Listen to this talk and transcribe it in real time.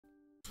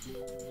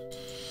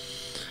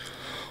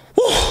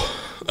Whew.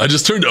 I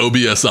just turned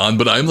OBS on,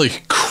 but I'm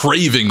like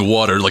craving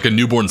water like a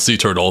newborn sea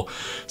turtle.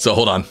 So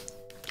hold on.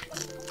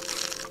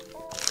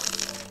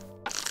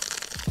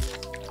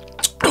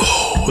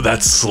 Oh,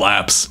 that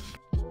slaps.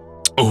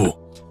 Oh,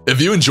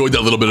 if you enjoyed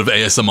that little bit of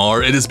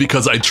ASMR, it is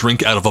because I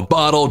drink out of a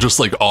bottle just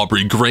like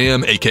Aubrey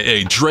Graham,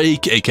 aka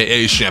Drake,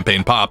 aka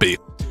Champagne Poppy.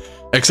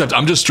 Except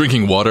I'm just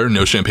drinking water,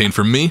 no champagne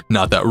for me,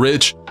 not that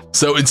rich.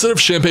 So instead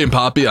of Champagne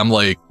Poppy, I'm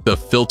like the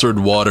filtered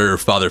water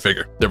father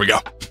figure. There we go.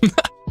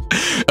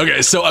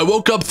 Okay, so I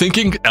woke up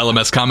thinking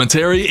LMS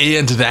commentary,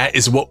 and that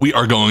is what we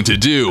are going to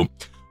do.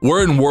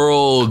 We're in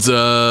world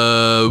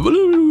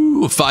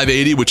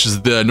 580, which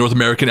is the North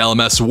American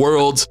LMS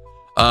world.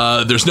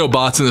 There's no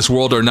bots in this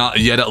world, or not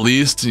yet at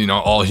least, you know,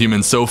 all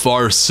humans so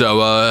far.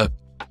 So,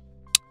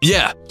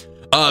 yeah.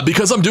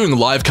 Because I'm doing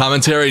live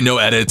commentary, no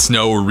edits,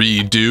 no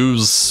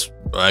redos,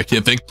 I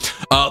can't think.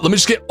 Let me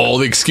just get all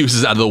the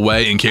excuses out of the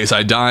way in case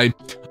I die.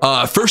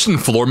 First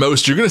and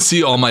foremost, you're gonna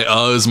see all my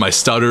uhs, my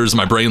stutters,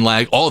 my brain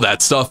lag, all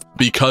that stuff,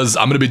 because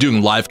I'm gonna be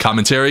doing live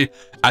commentary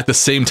at the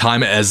same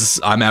time as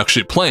I'm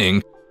actually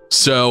playing.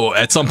 So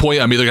at some point,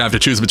 I'm either gonna have to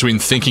choose between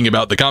thinking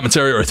about the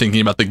commentary or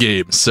thinking about the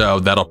game. So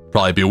that'll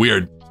probably be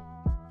weird.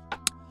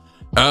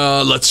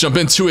 Let's jump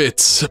into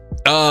it.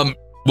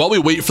 While we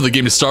wait for the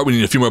game to start, we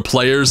need a few more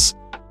players.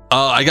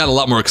 I got a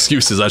lot more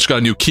excuses. I just got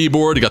a new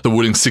keyboard, I got the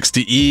Wooting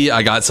 60E,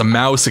 I got some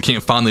mouse, I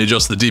can't finally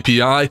adjust the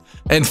DPI,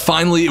 and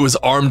finally it was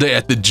arm day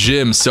at the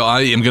gym, so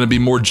I am going to be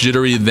more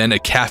jittery than a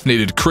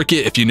caffeinated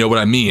cricket, if you know what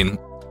I mean.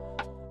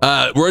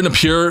 We're in a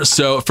pure,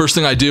 so first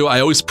thing I do,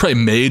 I always pray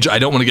mage. I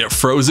don't want to get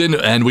frozen,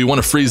 and we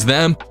want to freeze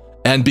them,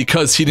 and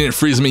because he didn't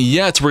freeze me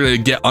yet, we're going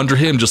to get under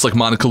him, just like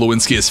Monica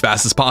Lewinsky, as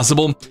fast as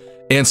possible,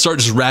 and start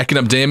just racking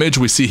up damage.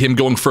 We see him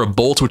going for a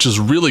bolt, which is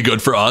really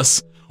good for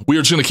us. We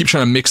are just going to keep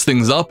trying to mix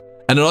things up.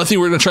 And another thing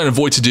we're going to try and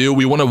avoid to do,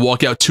 we want to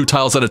walk out 2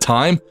 tiles at a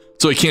time,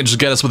 so he can't just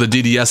get us with a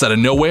DDS out of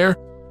nowhere.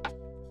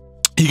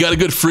 He got a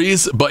good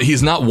freeze, but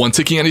he's not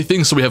one-ticking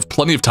anything, so we have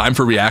plenty of time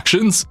for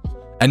reactions.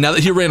 And now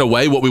that he ran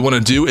away, what we want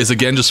to do is,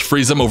 again, just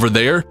freeze him over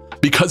there.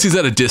 Because he's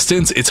at a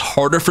distance, it's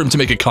harder for him to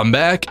make a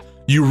comeback.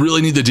 You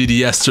really need the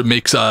DDS to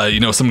make, you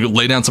know,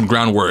 lay down some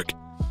groundwork.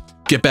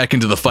 Get back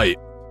into the fight.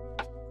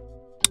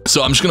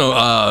 So I'm just going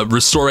to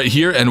restore right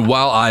here, and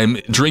while I'm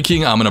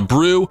drinking, I'm going to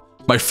brew.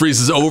 My freeze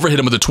is over, hit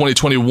him with a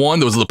 2021.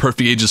 Those are the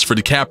perfect ages for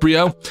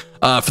DiCaprio.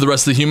 For the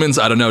rest of the humans,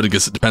 I don't know, I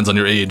guess it depends on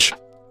your age.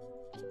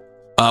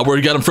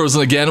 We got him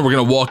frozen again. We're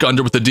going to walk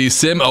under with the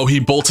D-Sim. Oh, he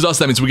bolted us.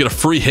 That means we get a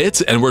free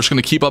hit, and we're just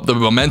going to keep up the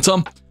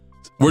momentum.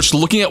 We're just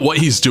looking at what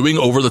he's doing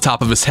over the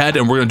top of his head,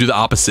 and we're going to do the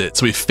opposite.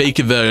 So we fake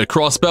the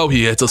crossbow.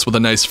 He hits us with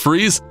a nice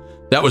freeze.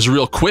 That was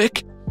real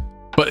quick.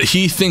 But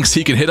he thinks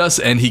he can hit us,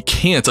 and he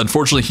can't.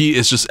 Unfortunately, he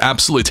is just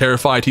absolutely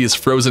terrified. He is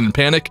frozen in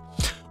panic.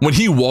 When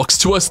he walks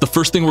to us, the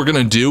first thing we're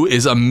going to do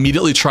is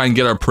immediately try and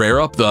get our prayer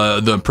up,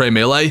 the pray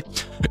melee.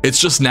 It's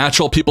just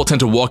natural. People tend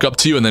to walk up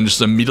to you and then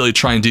just immediately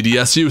try and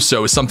DDS you.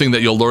 So it's something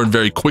that you'll learn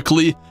very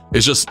quickly,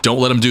 is just don't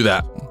let him do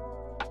that.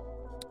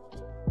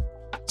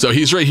 So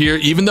he's right here.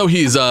 Even though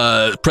he's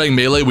praying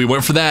melee, we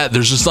went for that.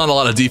 There's just not a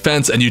lot of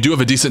defense, and you do have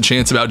a decent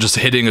chance about just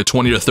hitting a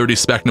 20 or 30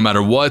 spec no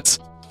matter what.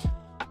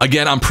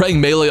 Again, I'm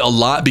praying melee a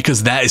lot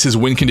because that is his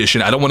win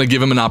condition. I don't want to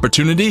give him an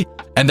opportunity,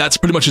 and that's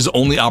pretty much his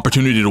only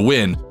opportunity to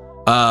win.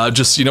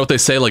 Just, you know what they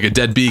say, like a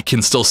dead bee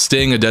can still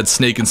sting, a dead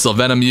snake can still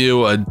venom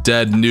you, a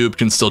dead noob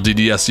can still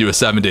DDS you a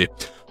 70.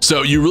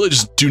 So you really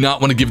just do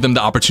not want to give them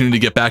the opportunity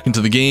to get back into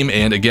the game,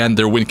 and again,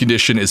 their win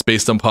condition is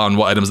based upon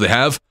what items they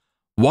have.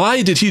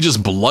 Why did he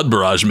just blood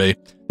barrage me?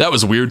 That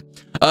was weird.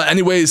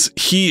 Anyways,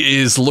 he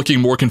is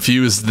looking more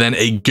confused than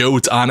a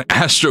goat on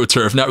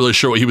AstroTurf. Not really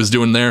sure what he was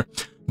doing there.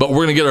 But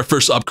we're gonna get our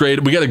first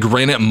upgrade. We got a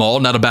Granite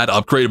Maul, not a bad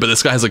upgrade, but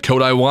this guy has a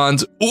Kodai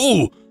wand.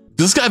 Ooh,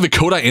 does this guy have a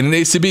Kodai and an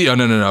ACB? Oh,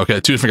 no. Okay,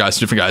 two different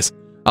guys.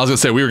 I was gonna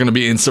say we were gonna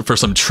be in for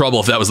some trouble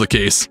if that was the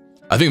case.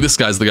 I think this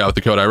guy's the guy with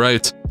the Kodai,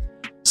 right?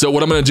 So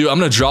what I'm gonna do, I'm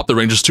gonna drop the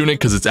Ranger's Tunic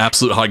because it's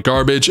absolute hot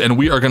garbage, and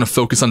we are gonna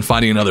focus on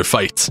finding another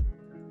fight.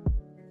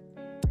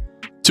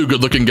 2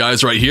 good-looking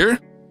guys right here.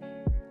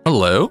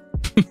 Hello.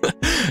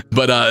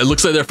 But it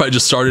looks like their fight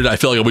just started. I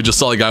feel like we just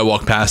saw a guy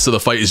walk past, so the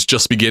fight is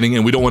just beginning,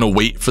 and we don't want to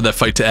wait for that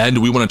fight to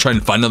end. We want to try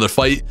and find another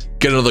fight,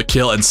 get another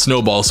kill, and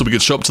snowball, so we can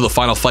show up to the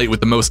final fight with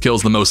the most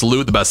kills, the most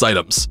loot, the best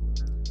items.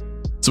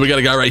 So we got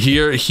a guy right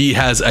here. He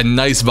has a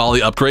nice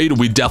volley upgrade.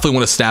 We definitely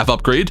want a staff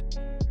upgrade,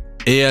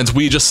 and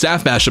we just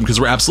staff bash him because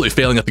we're absolutely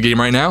failing at the game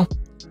right now.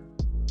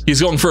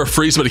 He's going for a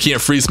freeze, but he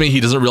can't freeze me. He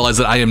doesn't realize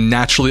that I am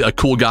naturally a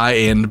cool guy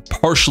and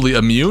partially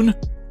immune.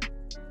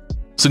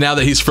 So now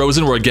that he's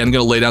frozen, we're again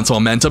going to lay down some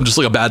momentum, just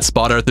like a bad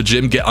spotter at the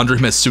gym. Get under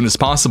him as soon as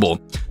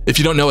possible. If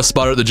you don't know, a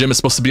spotter at the gym is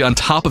supposed to be on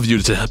top of you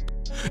to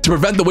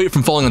prevent the weight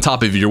from falling on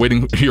top of you.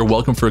 You're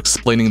welcome for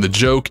explaining the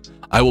joke.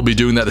 I will be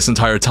doing that this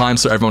entire time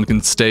so everyone can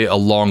stay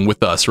along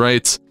with us,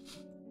 right?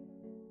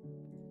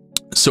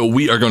 So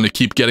we are going to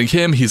keep getting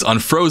him. He's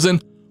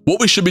unfrozen.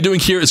 What we should be doing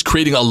here is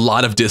creating a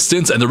lot of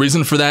distance, and the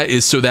reason for that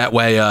is so that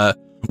way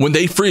when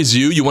they freeze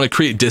you, you want to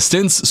create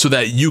distance so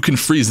that you can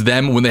freeze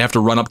them when they have to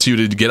run up to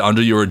you to get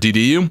under you or DD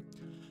you.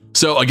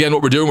 So again,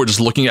 what we're doing, we're just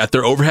looking at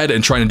their overhead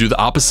and trying to do the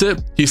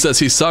opposite. He says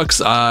he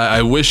sucks.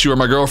 I wish you were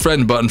my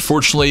girlfriend, but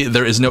unfortunately,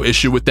 there is no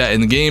issue with that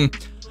in the game.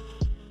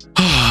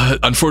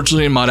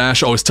 Unfortunately, Mod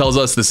Ash always tells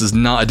us this is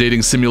not a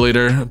dating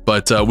simulator,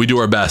 but we do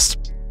our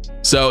best.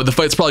 So the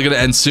fight's probably going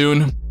to end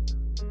soon.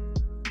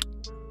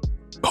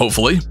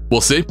 Hopefully,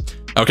 we'll see.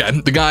 Okay,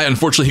 the guy,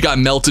 unfortunately, he got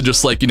melted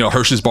just like, you know,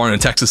 Hershey's Barn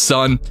and Texas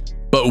Sun.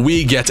 But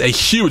we get a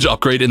huge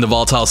upgrade in the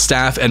volatile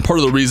staff, and part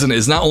of the reason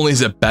is not only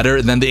is it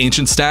better than the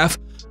ancient staff,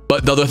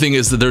 but the other thing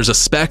is that there's a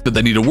spec that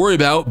they need to worry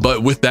about,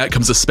 but with that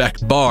comes a spec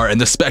bar,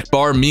 and the spec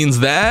bar means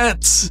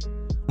that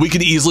we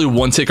can easily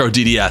one-tick our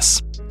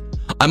DDS.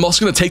 I'm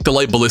also going to take the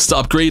light ballista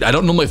upgrade. I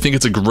don't normally think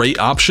it's a great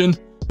option,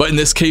 but in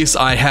this case,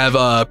 I have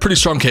a pretty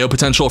strong KO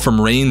potential from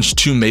range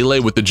to melee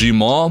with the G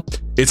Maul.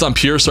 It's on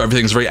pure, so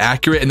everything's very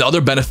accurate, and the other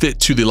benefit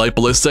to the light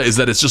ballista is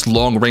that it's just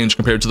long range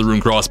compared to the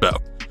rune crossbow.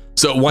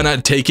 So why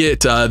not take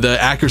it? The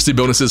accuracy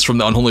bonuses from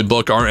the Unholy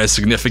Book aren't as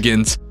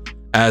significant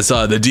as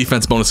the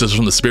defense bonuses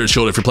from the Spirit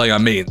Shield if you're playing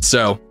on main.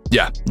 So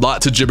yeah, a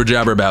lot to jibber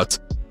jabber about.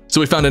 So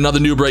we found another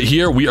noob right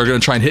here. We are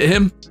going to try and hit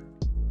him.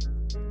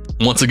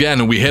 Once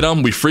again, we hit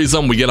him, we freeze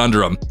him, we get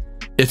under him.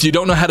 If you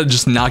don't know how to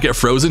just not get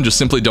frozen, just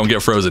simply don't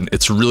get frozen.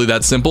 It's really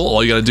that simple.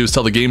 All you got to do is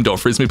tell the game, don't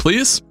freeze me,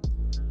 please.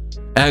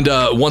 And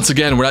once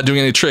again, we're not doing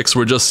any tricks.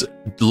 We're just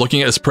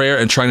looking at his prayer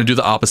and trying to do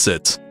the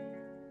opposite.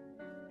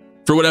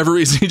 For whatever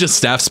reason, he just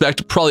staff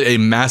spec'd, probably a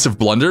massive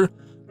blunder,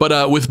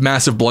 but with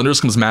massive blunders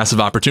comes massive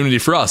opportunity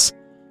for us.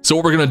 So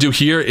what we're going to do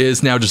here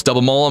is now just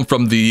double maul him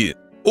from the...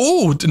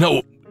 Oh,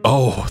 no.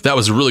 Oh, that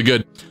was really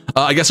good.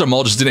 I guess our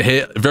maul just didn't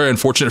hit. Very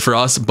unfortunate for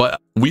us, but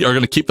we are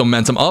going to keep the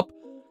momentum up.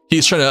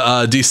 He's trying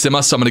to de-sim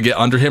us, so I'm going to get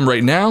under him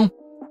right now.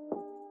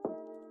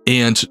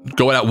 And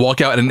go out,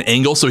 walk out at an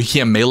angle so he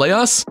can't melee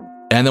us.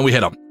 And then we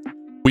hit him.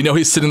 We know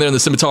he's sitting there in the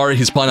scimitar.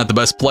 He's probably not the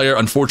best player,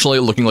 unfortunately,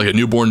 looking like a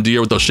newborn deer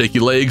with those shaky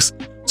legs.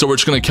 So we're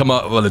just going to come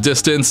up at a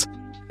distance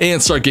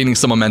and start gaining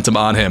some momentum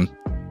on him.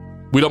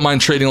 We don't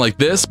mind trading like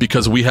this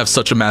because we have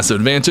such a massive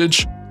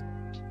advantage.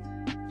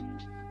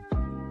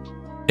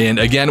 And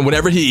again,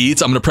 whenever he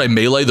eats, I'm going to play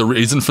melee. The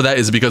reason for that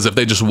is because if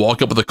they just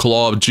walk up with a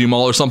claw of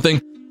G-Maul or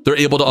something, they're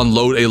able to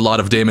unload a lot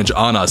of damage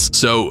on us.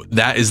 So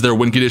that is their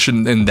win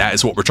condition, and that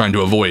is what we're trying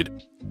to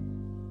avoid.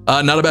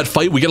 Not a bad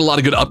fight. We get a lot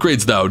of good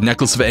upgrades, though.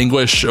 Necklace of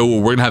Anguish. Oh,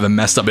 we're going to have a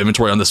messed up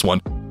inventory on this one.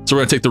 So we're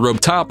going to take the robe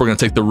top. We're going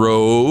to take the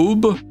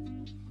robe.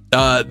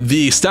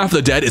 The Staff of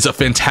the Dead is a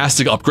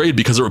fantastic upgrade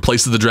because it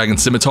replaces the Dragon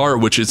Scimitar,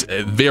 which is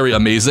very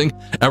amazing.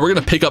 And we're going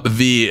to pick up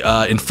the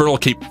Infernal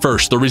Cape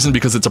first. The reason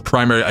because it's a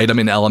primary item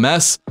in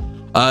LMS.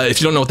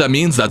 If you don't know what that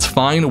means, that's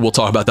fine. We'll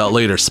talk about that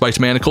later. Spiked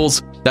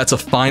Manacles, that's a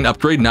fine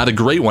upgrade. Not a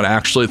great one,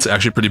 actually. It's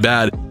actually pretty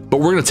bad. But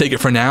we're going to take it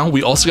for now.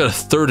 We also got a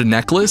third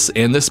necklace,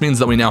 and this means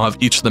that we now have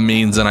each of the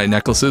main Zenyte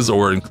necklaces,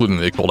 or including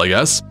the occult, I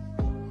guess.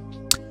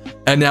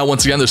 And now,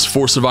 once again, there's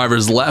 4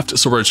 survivors left,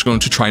 so we're just going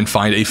to try and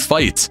find a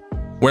fight.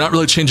 We're not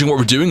really changing what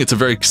we're doing. It's a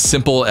very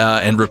simple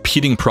and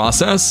repeating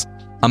process.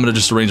 I'm going to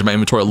just arrange my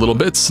inventory a little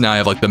bit. So now I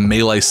have like the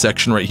melee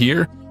section right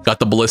here. Got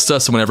the ballista,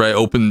 so whenever I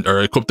open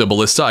or equip the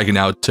ballista, I can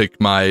now take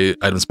my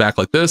items back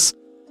like this.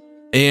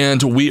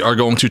 And we are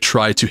going to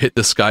try to hit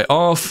this guy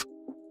off.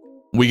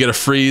 We get a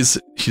freeze.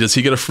 Does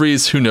he get a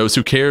freeze? Who knows?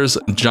 Who cares?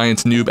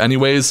 Giant noob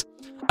anyways.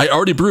 I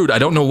already brewed. I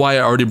don't know why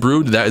I already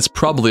brewed. That is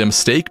probably a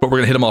mistake, but we're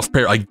going to hit him off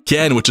prayer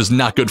again, which is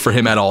not good for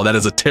him at all. That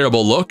is a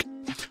terrible look.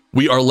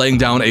 We are laying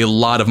down a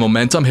lot of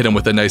momentum. Hit him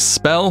with a nice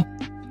spell.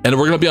 And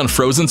we're going to be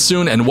unfrozen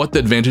soon. And what the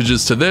advantage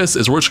is to this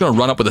is we're just going to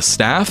run up with a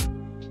staff.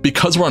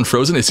 Because we're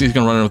unfrozen, is he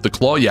going to run in with the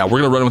claw? Yeah, we're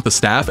going to run in with the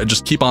staff and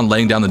just keep on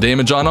laying down the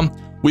damage on him.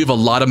 We have a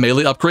lot of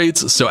melee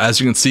upgrades, so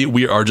as you can see,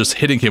 we are just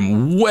hitting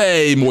him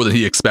way more than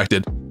he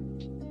expected.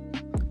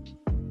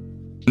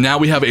 Now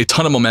we have a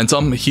ton of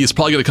momentum. He's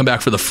probably going to come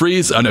back for the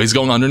freeze. Oh no, he's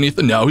going underneath.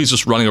 No, he's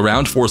just running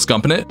around, force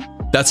gumping it.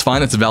 That's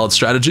fine. It's a valid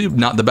strategy.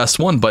 Not the best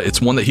one, but it's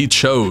one that he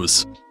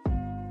chose.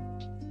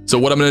 So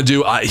what I'm going to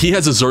do, he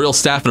has a Zuriel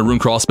staff and a rune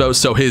crossbow,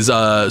 so his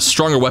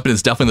stronger weapon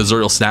is definitely the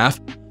Zuriel staff.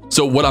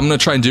 So what I'm going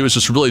to try and do is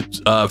just really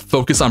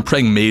focus on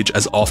praying mage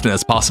as often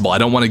as possible. I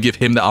don't want to give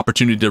him the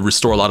opportunity to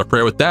restore a lot of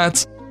prayer with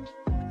that.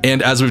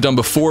 And as we've done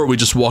before, we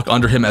just walk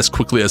under him as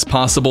quickly as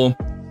possible.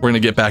 We're going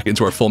to get back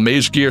into our full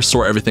mage gear,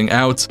 sort everything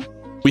out.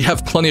 We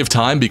have plenty of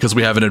time because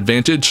we have an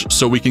advantage,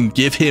 so we can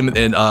give him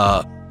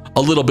a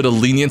little bit of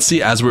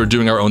leniency as we're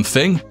doing our own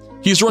thing.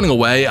 He's running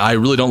away. I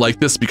really don't like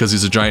this because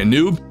he's a giant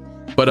noob.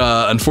 But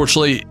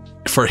unfortunately,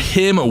 for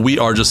him, we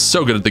are just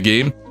so good at the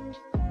game.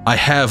 I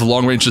have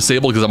long range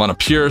disabled because I'm on a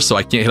pure, so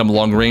I can't hit him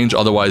long range,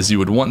 otherwise you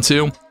would want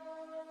to.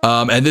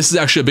 And this is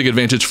actually a big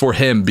advantage for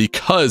him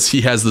because he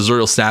has the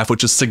Zuriel staff,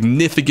 which is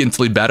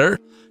significantly better.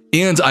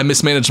 And I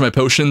mismanaged my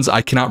potions,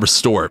 I cannot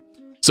restore.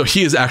 So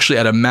he is actually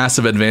at a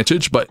massive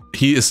advantage, but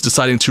he is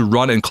deciding to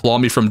run and claw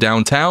me from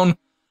downtown.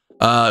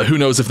 Who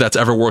knows if that's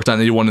ever worked on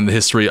anyone in the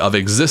history of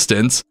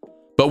existence.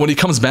 But when he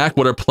comes back,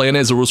 what our plan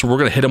is we're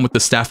going to hit him with the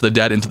Staff of the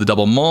Dead into the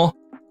double maul.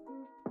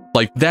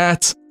 Like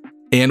that.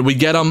 And we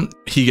get him,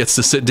 he gets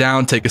to sit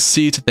down, take a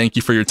seat, thank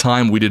you for your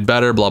time, we did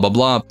better, blah, blah,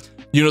 blah.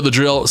 You know the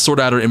drill,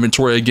 sort out our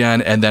inventory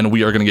again, and then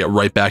we are going to get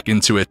right back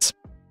into it.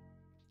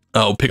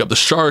 Oh, pick up the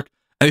shark.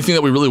 Anything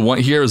that we really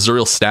want here is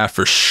Zuriel staff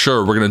for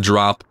sure. We're going to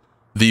drop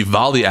the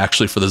volley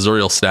actually for the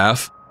Zuriel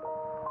staff.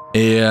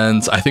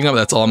 And I think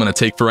that's all I'm going to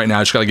take for right now.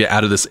 I just got to get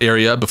out of this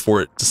area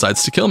before it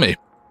decides to kill me.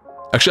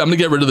 Actually, I'm going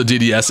to get rid of the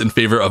DDS in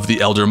favor of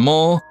the Elder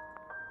Mole.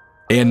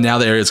 And now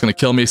the area is going to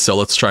kill me, so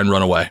let's try and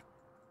run away.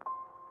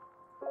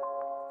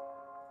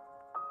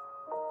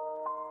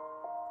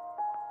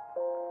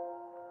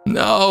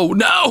 No,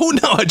 no,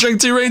 no, I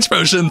drank 2 range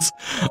potions.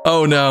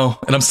 Oh no,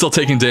 and I'm still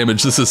taking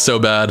damage. This is so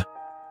bad.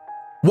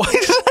 Why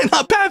did I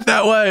not path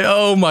that way?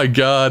 Oh my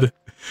god.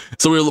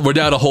 So we're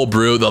down a whole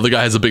brew. The other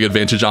guy has a big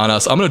advantage on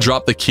us. I'm going to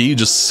drop the key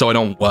just so I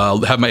don't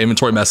have my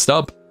inventory messed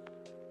up.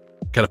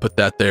 Gotta put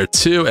that there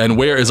too. And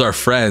where is our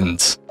friend?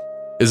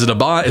 Is it a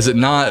bot? Is it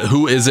not?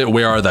 Who is it?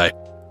 Where are they?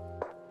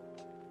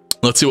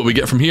 Let's see what we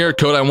get from here.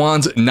 Kodai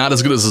Wand, not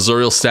as good as the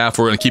Zuriel staff.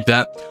 We're going to keep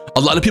that. A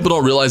lot of people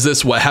don't realize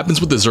this. What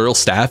happens with the Zuriel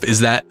staff is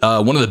that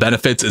one of the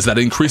benefits is that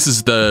it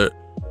increases the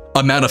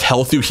amount of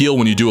health you heal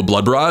when you do a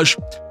blood barrage.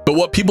 But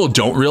what people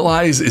don't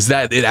realize is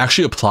that it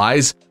actually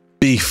applies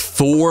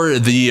before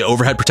the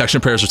overhead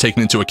protection prayers are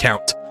taken into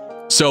account.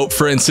 So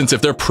for instance,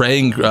 if they're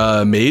praying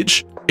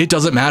mage, it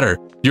doesn't matter.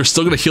 You're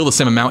still going to heal the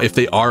same amount if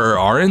they are or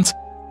aren't.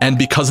 And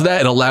because of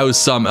that, it allows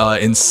some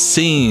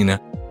insane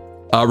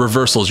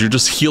reversals. You're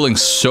just healing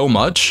so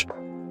much.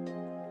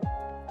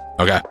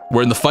 Okay,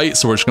 we're in the fight,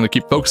 so we're just going to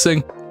keep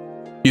focusing.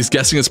 He's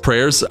guessing his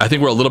prayers. I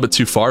think we're a little bit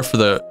too far for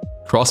the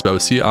crossbow.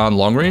 Is he on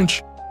long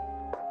range?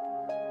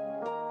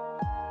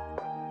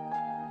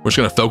 We're just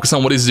going to focus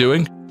on what he's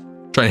doing.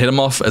 Try and hit him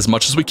off as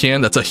much as we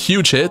can. That's a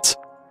huge hit.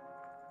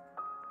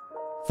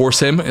 Force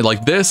him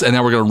like this, and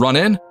now we're going to run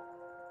in.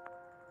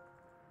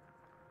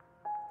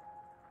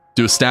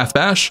 Do a staff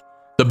bash.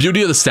 The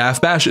beauty of the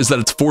staff bash is that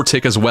it's 4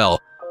 tick as well.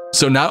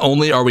 So not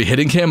only are we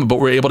hitting him, but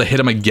we're able to hit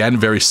him again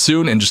very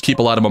soon and just keep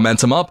a lot of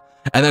momentum up.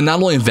 And then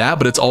not only that,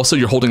 but it's also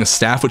you're holding a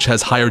staff which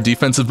has higher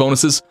defensive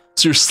bonuses.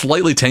 So you're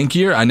slightly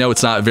tankier. I know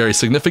it's not very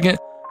significant,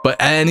 but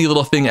any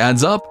little thing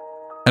adds up.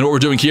 And what we're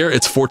doing here,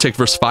 it's 4 tick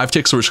versus 5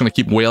 tick. So we're just going to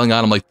keep wailing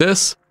on him like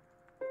this.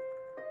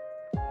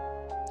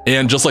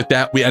 And just like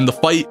that, we end the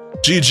fight.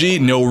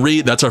 GG, no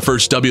re. That's our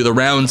first W of the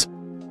round.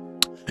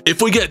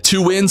 If we get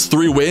 2 wins,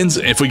 3 wins,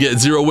 if we get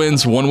 0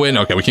 wins, 1 win,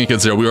 okay, we can't get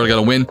 0, we already got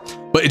a win,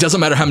 but it doesn't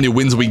matter how many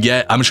wins we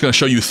get. I'm just going to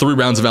show you 3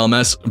 rounds of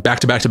LMS, back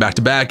to back to back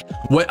to back,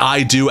 what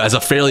I do as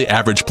a fairly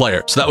average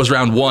player. So that was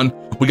round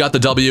 1, we got the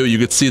W, you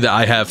could see that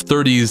I have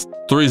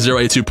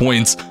 3082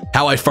 points,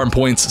 how I farm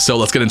points, so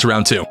let's get into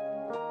round 2.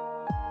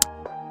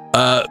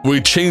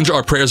 We change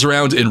our prayers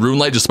around in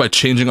Runelight just by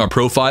changing our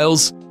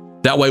profiles.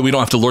 That way we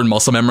don't have to learn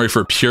muscle memory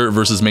for pure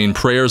versus main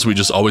prayers, we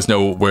just always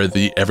know where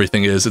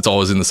everything is, it's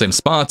always in the same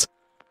spot.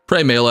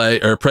 Pray melee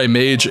or pray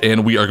mage,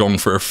 and we are going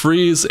for a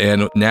freeze.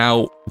 And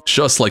now,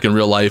 just like in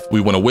real life,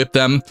 we want to whip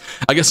them.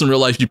 I guess in real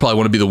life, you probably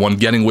want to be the one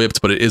getting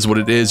whipped, but it is what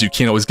it is. You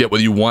can't always get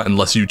what you want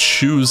unless you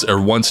choose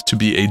or want to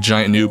be a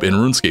giant noob in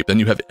RuneScape. Then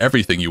you have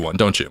everything you want,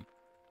 don't you?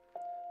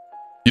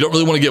 You don't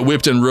really want to get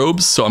whipped in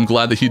robes, so I'm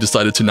glad that he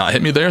decided to not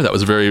hit me there. That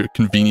was very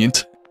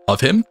convenient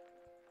of him.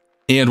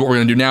 And what we're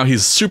going to do now,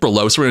 he's super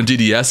low, so we're going to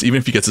DDS. Even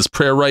if he gets his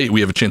prayer right,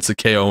 we have a chance to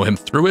KO him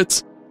through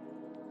it.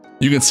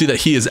 You can see that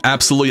he is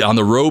absolutely on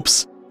the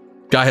ropes.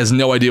 Guy has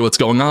no idea what's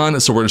going on,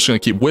 so we're just going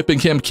to keep whipping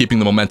him, keeping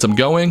the momentum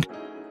going.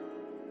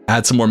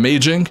 Add some more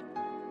maging.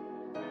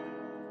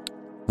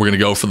 We're going to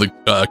go for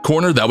the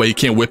corner, that way he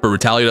can't whip or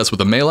retaliate us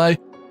with a melee.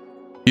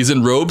 He's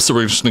in robes, so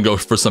we're just going to go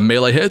for some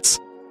melee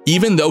hits.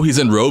 Even though he's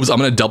in robes, I'm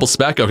going to double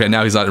spec. Okay,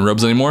 now he's not in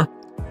robes anymore.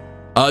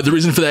 The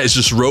reason for that is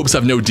just robes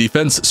have no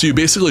defense, so you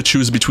basically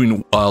choose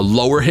between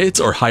lower hits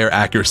or higher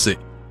accuracy.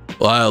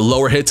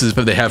 Lower hits is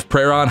if they have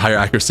prayer on, higher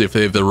accuracy if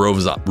they have the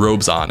robes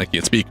on. I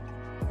can't speak.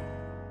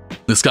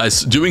 This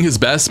guy's doing his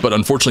best, but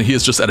unfortunately he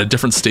is just at a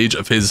different stage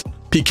of his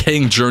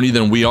PKing journey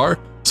than we are.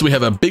 So we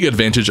have a big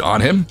advantage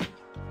on him.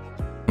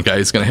 Okay,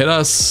 he's gonna hit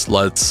us.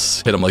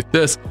 Let's hit him like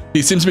this.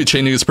 He seems to be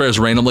changing his prayers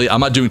randomly. I'm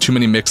not doing too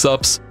many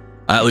mix-ups.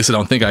 At least I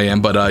don't think I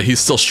am, but he's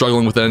still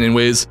struggling with that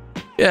anyways.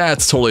 Yeah,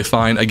 it's totally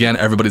fine. Again,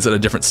 everybody's at a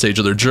different stage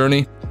of their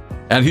journey.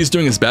 And he's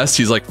doing his best.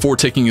 He's like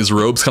 4-ticking his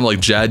robes, kind of like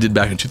Jad did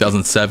back in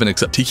 2007,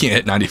 except he can't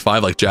hit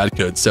 95 like Jad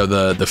could. So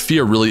the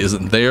fear really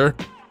isn't there.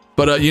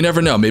 But you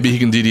never know, maybe he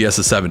can DDS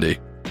a 70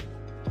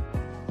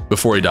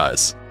 before he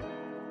dies.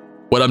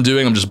 What I'm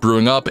doing, I'm just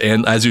brewing up,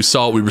 and as you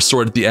saw, we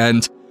restored at the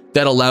end.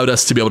 That allowed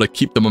us to be able to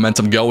keep the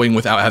momentum going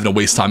without having to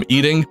waste time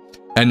eating.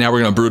 And now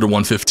we're going to brew to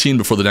 115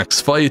 before the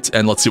next fight,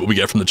 and let's see what we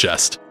get from the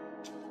chest.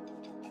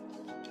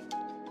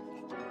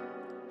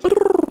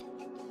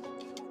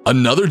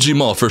 Another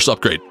Gmaul first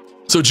upgrade.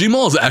 So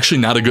Gmaul is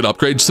actually not a good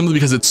upgrade, simply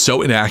because it's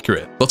so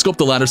inaccurate. Let's go up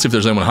the ladder, see if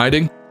there's anyone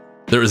hiding.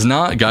 There is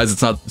not. Guys,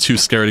 it's not too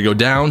scary to go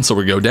down, so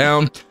we go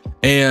down,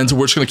 and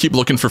we're just going to keep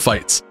looking for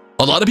fights.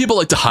 A lot of people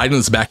like to hide in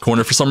this back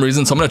corner for some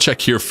reason, so I'm going to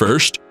check here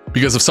first,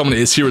 because if someone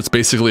is here, it's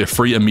basically a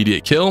free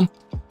immediate kill.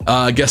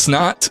 Guess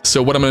not.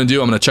 So what I'm going to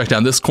do, I'm going to check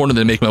down this corner,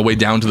 then make my way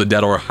down to the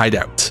Dead Or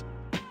hideout.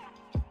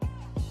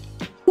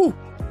 Whew.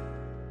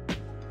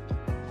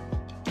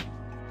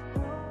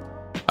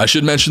 I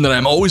should mention that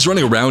I'm always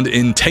running around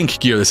in tank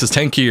gear. This is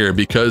tank gear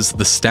because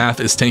the staff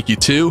is tanky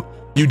too.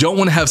 You don't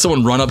want to have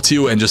someone run up to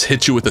you and just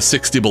hit you with a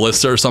 60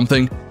 ballista or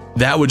something.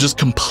 That would just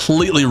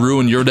completely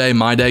ruin your day,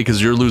 my day,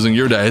 because you're losing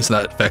your day. So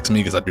that affects me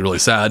because I'd be really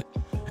sad.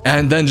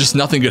 And then just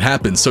nothing good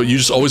happens. So you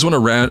just always want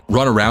to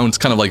run around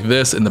kind of like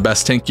this in the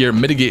best tank gear,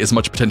 mitigate as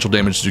much potential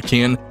damage as you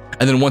can.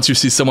 And then once you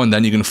see someone,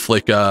 then you can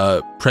flick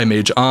Prey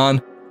Mage on.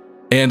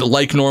 And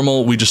like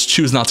normal, we just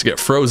choose not to get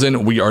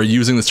frozen. We are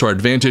using this to our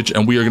advantage,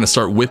 and we are going to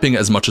start whipping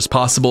as much as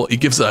possible.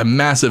 It gives a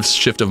massive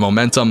shift of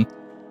momentum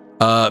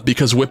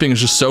because whipping is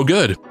just so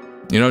good.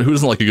 You know, who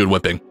doesn't like a good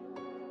whipping?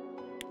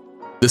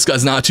 This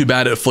guy's not too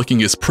bad at flicking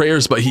his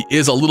prayers, but he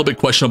is a little bit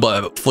questionable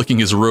at flicking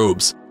his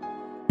robes.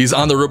 He's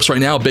on the ropes right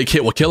now. Big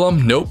hit will kill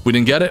him. Nope, we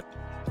didn't get it.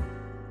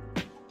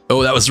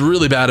 Oh, that was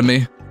really bad of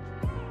me.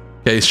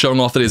 Okay, he's showing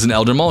off that he's an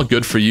Elder Maul.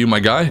 Good for you, my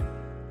guy.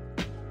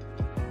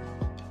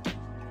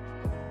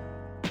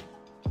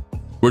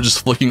 We're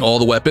just flicking all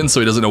the weapons so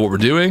he doesn't know what we're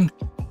doing.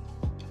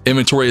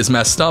 Inventory is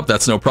messed up.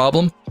 That's no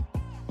problem.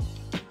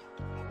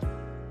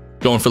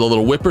 Going for the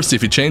little whipper. See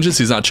if he changes.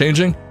 He's not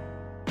changing.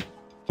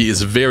 He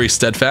is very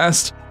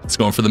steadfast. He's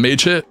going for the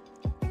mage hit.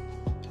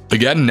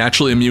 Again,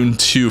 naturally immune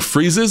to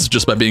freezes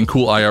just by being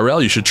cool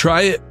IRL. You should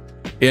try it.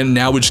 And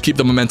now we just keep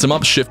the momentum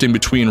up, shifting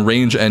between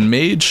range and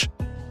mage.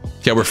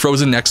 Okay, we're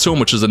frozen next to him,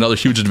 which is another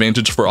huge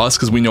advantage for us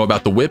because we know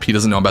about the whip. He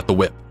doesn't know about the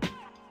whip.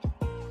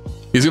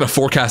 He's going to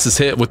forecast his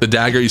hit with the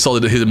dagger. You saw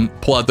him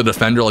pull out the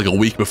defender like a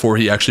week before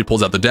he actually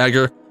pulls out the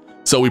dagger.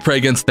 So we pray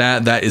against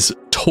that. That is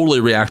totally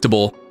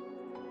reactable.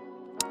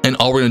 And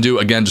all we're going to do,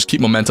 again, just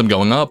keep momentum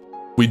going up.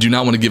 We do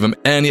not want to give him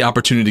any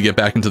opportunity to get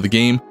back into the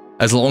game.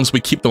 As long as we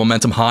keep the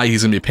momentum high,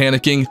 he's going to be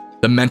panicking.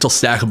 The mental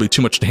stack will be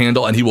too much to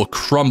handle, and he will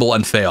crumble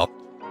and fail.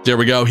 There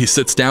we go. He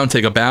sits down,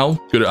 take a bow.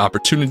 Good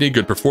opportunity,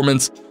 good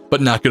performance,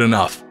 but not good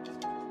enough.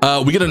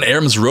 We get an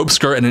Aram's robe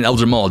skirt and an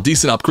Elder Maul.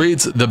 Decent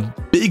upgrades. The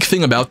big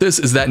thing about this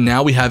is that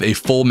now we have a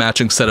full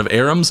matching set of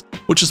Arams,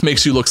 which just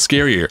makes you look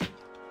scarier.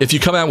 If you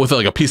come out with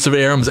like a piece of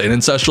Arams and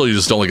Ancestral, you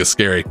just don't look as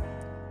scary.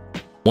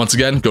 Once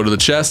again, go to the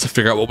chest,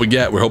 figure out what we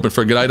get. We're hoping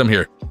for a good item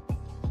here.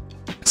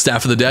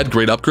 Staff of the Dead,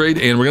 great upgrade,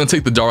 and we're going to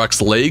take the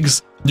Darok's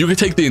legs. You can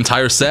take the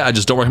entire set, I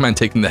just don't recommend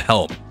taking the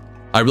helm.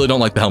 I really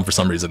don't like the helm for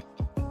some reason.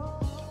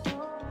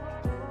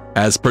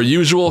 As per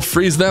usual,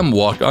 freeze them,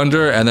 walk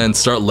under, and then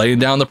start laying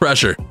down the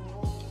pressure.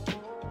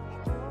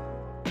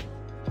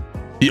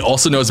 He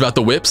also knows about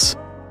the whips,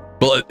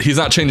 but he's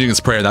not changing his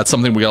prayer. That's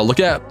something we gotta look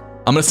at.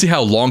 I'm gonna see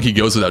how long he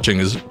goes without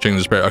changing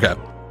his prayer. Okay,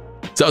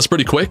 so that was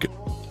pretty quick.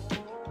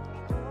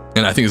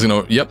 And I think he's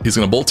gonna, yep, he's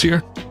gonna bolt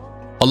here.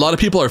 A lot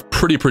of people are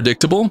pretty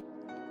predictable.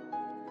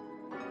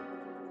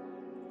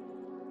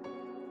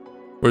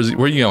 Where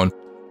are you going?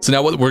 So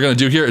now what we're gonna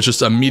do here is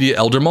just immediate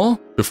Elder Maul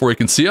before he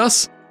can see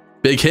us.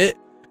 Big hit.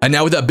 And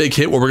now with that big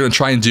hit, what we're gonna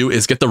try and do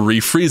is get the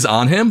refreeze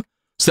on him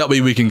so that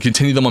way we can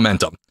continue the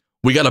momentum.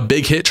 We got a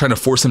big hit trying to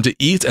force him to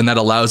eat, and that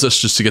allows us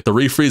just to get the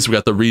refreeze. We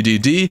got the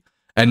re-DD,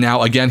 and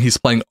now again, he's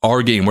playing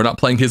our game. We're not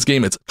playing his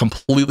game. It's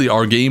completely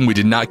our game. We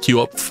did not queue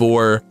up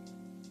for,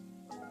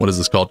 what is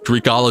this called?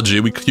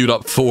 Greekology. We queued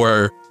up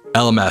for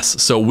LMS.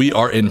 So we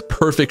are in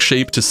perfect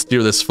shape to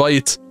steer this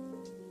fight.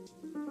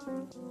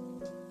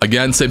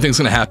 Again, same thing's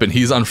gonna happen.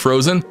 He's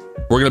unfrozen.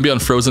 We're gonna be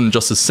unfrozen in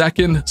just a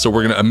second. So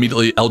we're gonna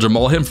immediately Elder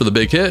Maul him for the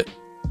big hit.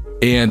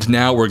 And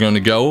now we're gonna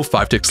go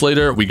 5 ticks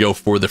later. We go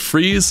for the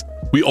freeze.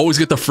 We always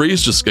get the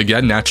freeze, just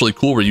again, naturally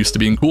cool. We're used to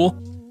being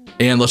cool.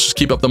 And let's just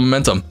keep up the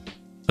momentum.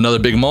 Another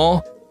big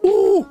maul.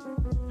 Woo!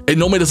 It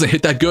normally doesn't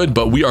hit that good,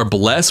 but we are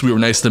blessed. We were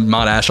nice to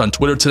Mod Ash on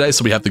Twitter today,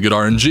 so we have the good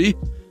RNG.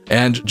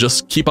 And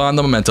just keep on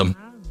the momentum.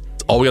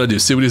 That's all we gotta do.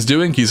 See what he's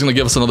doing. He's gonna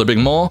give us another big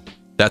maul.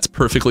 That's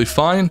perfectly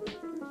fine.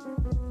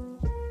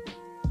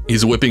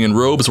 He's whipping in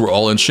robes. We're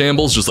all in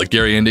shambles, just like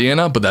Gary,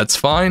 Indiana, but that's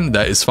fine.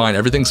 That is fine.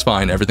 Everything's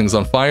fine. Everything's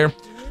on fire.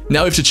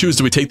 Now we have to choose,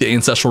 do we take the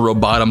Ancestral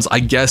Robe bottoms? I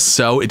guess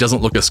so. It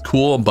doesn't look as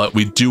cool, but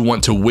we do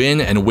want to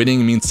win, and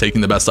winning means taking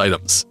the best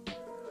items.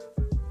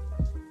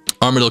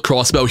 Armadillo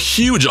Crossbow,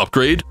 huge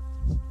upgrade.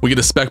 We get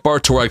a Spec Bar,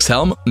 Torag's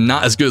Helm.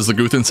 Not as good as the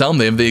Guthan's Helm.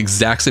 They have the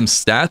exact same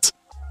stats,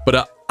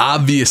 but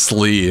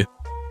obviously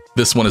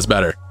this one is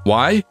better.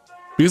 Why?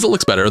 Because it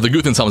looks better. The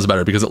Guthan's Helm is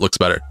better because it looks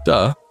better.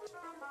 Duh.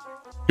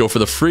 Go for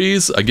the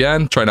freeze.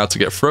 Again, try not to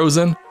get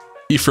frozen.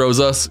 He froze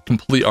us.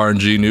 Complete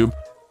RNG noob.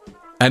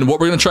 And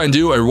what we're going to try and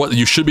do, or what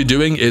you should be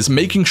doing, is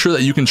making sure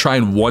that you can try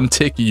and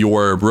one-tick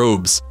your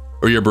robes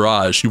or your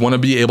barrage. You want to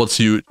be able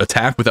to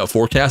attack without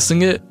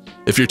forecasting it.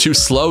 If you're too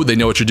slow, they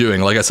know what you're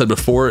doing. Like I said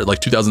before, like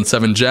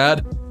 2007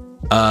 Jad,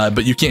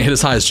 but you can't hit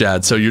as high as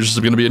Jad, so you're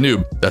just going to be a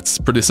noob. That's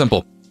pretty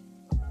simple.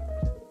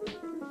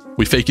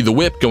 We fakey the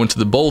whip, go into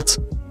the bolt,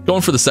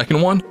 going for the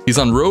second one. He's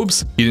on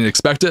robes. He didn't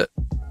expect it.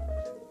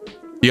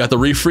 He got the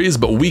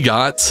refreeze, but we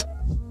got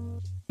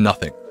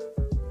nothing.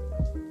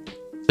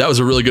 That was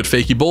a really good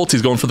fakey bolt.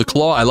 He's going for the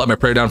claw. I let my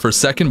prayer down for a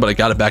second, but I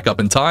got it back up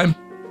in time.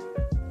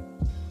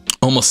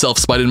 Almost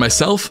self-spited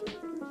myself.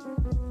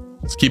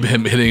 Let's keep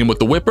hitting him with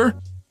the whipper.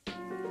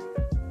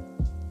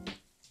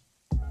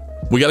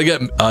 We got to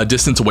get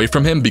distance away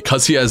from him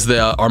because he has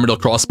the Armadillo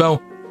Crossbow.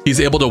 he's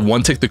able to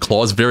one-tick the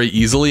claws very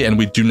easily, and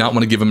we do not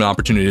want to give him an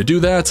opportunity to do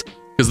that,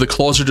 because the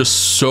claws are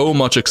just so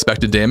much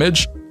expected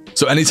damage.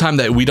 So anytime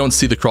that we don't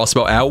see the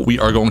crossbow out, we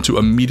are going to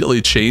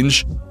immediately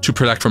change to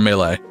protect from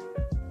melee.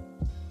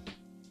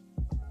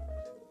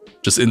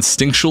 Just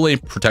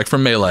instinctually protect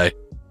from melee.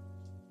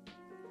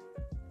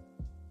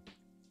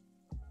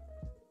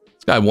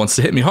 This guy wants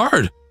to hit me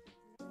hard.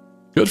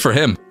 Good for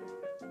him.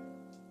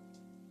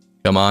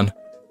 Come on.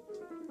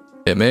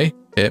 Hit me.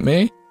 Hit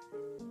me.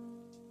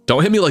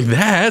 Don't hit me like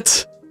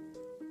that.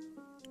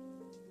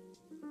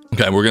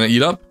 Okay, we're going to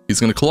eat up. He's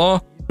going to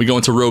claw. We go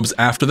into robes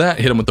after that.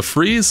 Hit him with the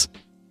freeze.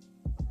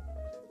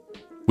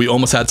 We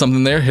almost had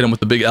something there. Hit him with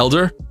the big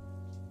elder.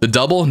 The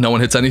double. No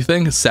one hits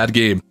anything. Sad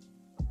game.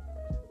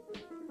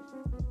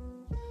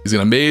 He's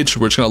going to mage.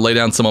 We're just going to lay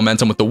down some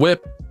momentum with the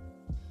whip.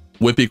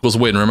 Whip equals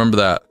win. Remember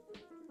that.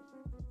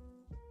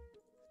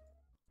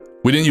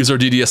 We didn't use our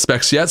DDS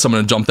specs yet, so I'm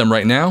going to jump them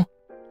right now.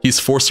 He's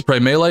forced to pray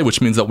melee,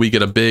 which means that we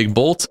get a big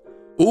bolt.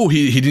 Ooh,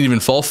 he didn't even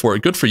fall for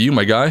it. Good for you,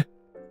 my guy.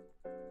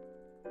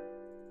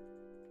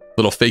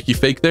 Little fakey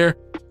fake there.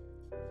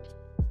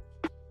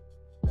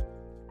 We're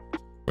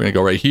going to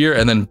go right here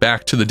and then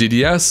back to the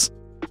DDS.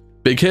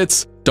 Big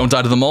hits. Don't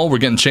die to them all. We're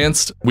getting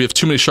chanced. We have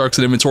too many sharks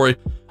in inventory.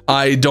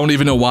 I don't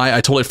even know why. I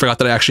totally forgot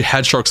that I actually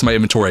had sharks in my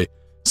inventory.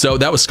 So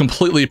that was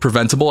completely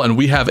preventable, and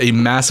we have a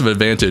massive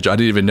advantage. I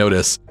didn't even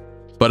notice.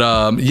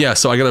 But yeah,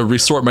 so I got to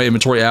resort my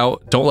inventory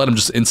out. Don't let him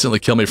just instantly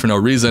kill me for no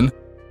reason.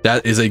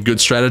 That is a good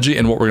strategy.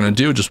 And what we're going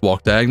to do, just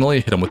walk diagonally,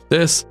 hit him with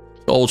this.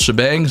 The old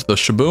shebang, the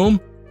shaboom.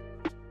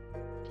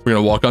 We're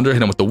going to walk under,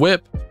 hit him with the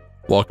whip.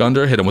 Walk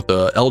under, hit him with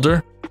the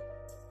elder.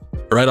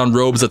 Right on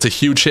robes, that's a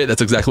huge hit.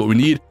 That's exactly what we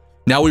need.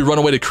 Now we run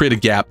away to create a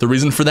gap. The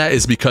reason for that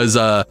is because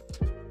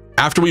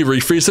after we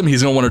refreeze him,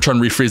 he's going to want to try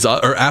and refreeze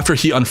us. Or after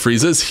he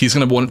unfreezes, he's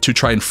going to want to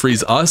try and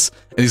freeze us.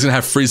 And he's going to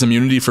have freeze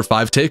immunity for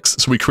 5 ticks.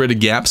 So we create a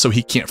gap so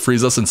he can't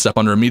freeze us and step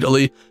under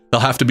immediately.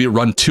 They'll have to be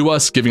run to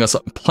us, giving us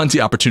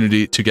plenty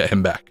opportunity to get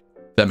him back.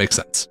 That makes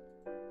sense.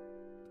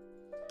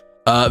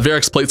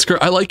 Varric's plate skirt.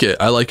 I like it.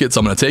 I like it. So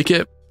I'm going to take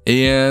it.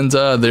 And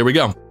there we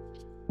go.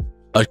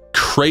 A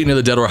crate near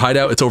the Dead Or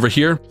hideout. It's over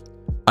here.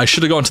 I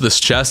should have gone to this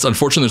chest.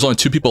 Unfortunately, there's only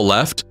 2 people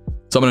left.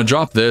 So I'm going to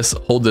drop this,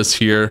 hold this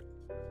here.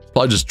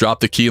 Probably just drop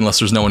the key unless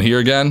there's no one here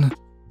again.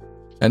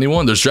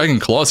 Anyone? There's Dragon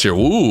Claws here.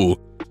 Ooh,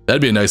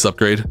 that'd be a nice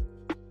upgrade.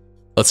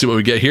 Let's see what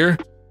we get here.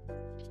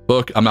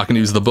 Book. I'm not going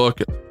to use the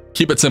book.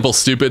 Keep it simple,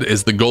 stupid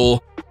is the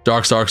goal.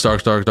 Darks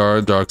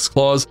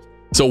Claws.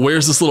 So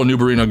where's this little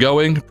Nubarino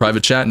going?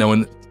 Private chat. No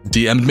one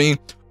DM'd me.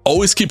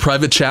 Always keep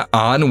private chat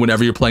on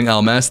whenever you're playing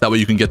LMS. That way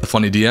you can get the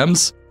funny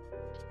DMs.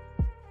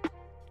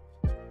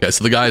 Okay,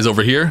 so the guy is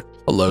over here.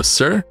 Hello,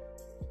 sir.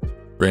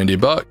 Randy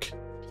Buck.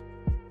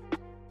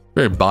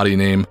 Very body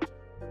name.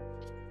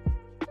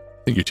 I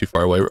think you're too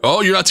far away.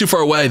 Oh, you're not too far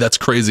away. That's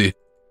crazy.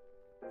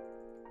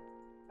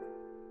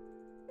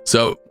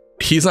 So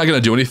he's not going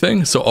to do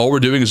anything. So all we're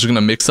doing is just going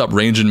to mix up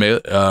range and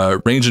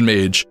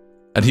mage,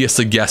 and he has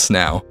to guess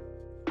now.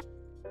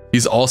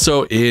 He's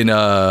also in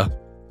the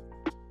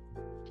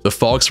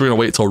fog, so we're going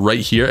to wait till right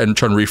here and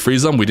try and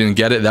refreeze him. We didn't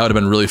get it. That would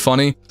have been really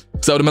funny.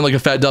 Because that would have been like a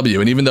fat W.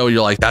 And even though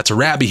you're like, that's a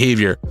rat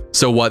behavior.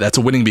 So what? That's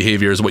a winning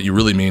behavior is what you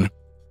really mean.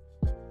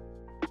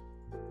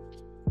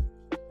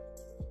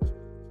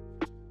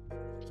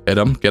 Hit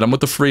him. Get him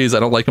with the freeze. I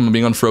don't like him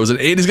being unfrozen.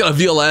 And he's got a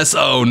VLS.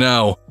 Oh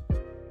no.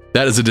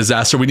 That is a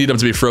disaster. We need him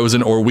to be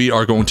frozen or we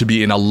are going to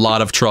be in a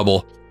lot of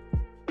trouble.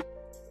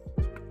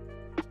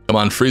 Come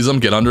on, freeze him.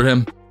 Get under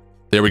him.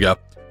 There we go.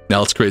 Now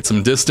let's create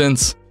some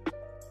distance.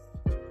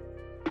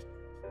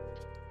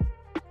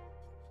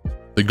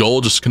 The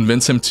goal, just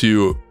convince him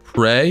to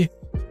pray.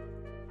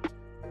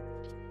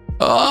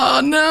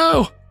 Oh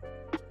no.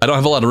 I don't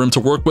have a lot of room to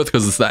work with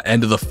because it's that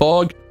end of the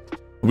fog.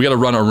 We got to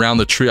run around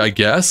the tree, I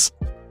guess.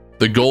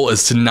 The goal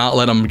is to not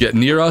let him get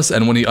near us,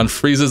 and when he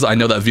unfreezes, I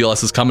know that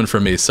VLS is coming for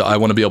me, so I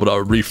want to be able to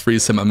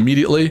refreeze him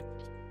immediately.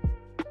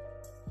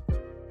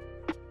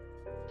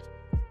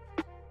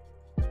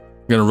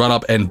 We're going to run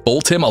up and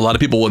bolt him. A lot of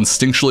people will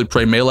instinctually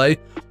pray melee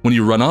when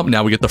you run up.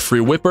 Now we get the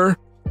free whipper.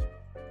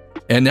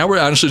 And now we're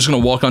actually just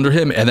going to walk under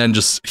him and then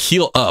just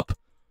heal up.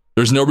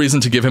 There's no reason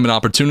to give him an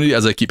opportunity,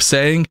 as I keep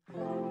saying.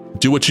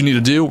 Do what you need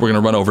to do. We're going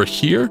to run over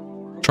here,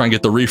 try and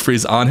get the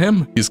refreeze on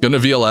him. He's going to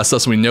VLS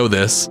us, we know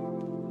this.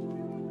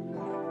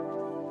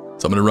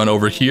 So I'm going to run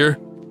over here,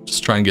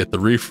 just try and get the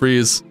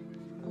refreeze.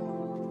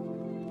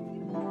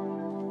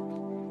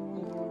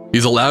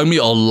 He's allowing me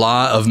a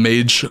lot of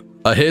mage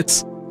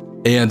hits,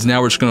 and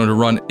now we're just going to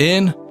run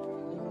in.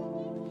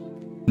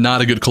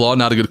 Not a good claw,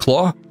 not a good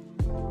claw,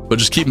 but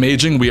just keep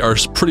maging. We are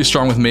pretty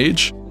strong with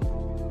mage.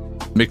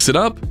 Mix it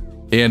up,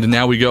 and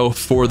now we go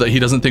for the, he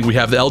doesn't think we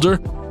have the elder.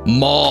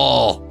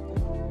 Maul.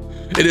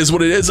 It is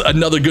what it is.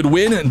 Another good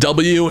win.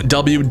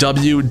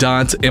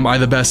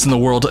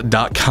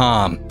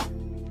 www.amithebestintheworld.com.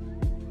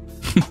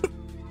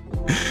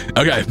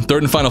 Okay,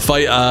 third and final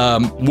fight.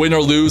 Win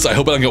or lose, I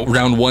hope I don't get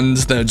round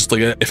ones. Then just like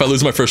if I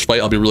lose my first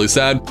fight, I'll be really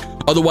sad.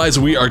 Otherwise,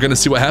 we are gonna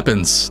see what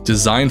happens.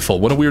 Designful.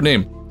 What a weird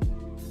name.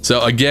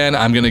 So again,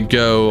 I'm going to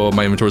go,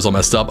 my inventory's all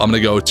messed up. I'm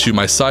going to go to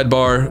my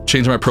sidebar,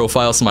 change my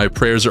profile so my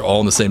prayers are all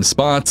in the same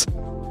spot.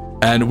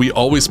 And we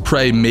always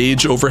pray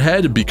mage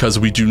overhead because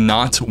we do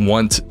not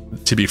want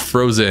to be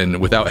frozen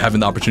without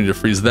having the opportunity to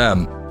freeze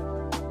them.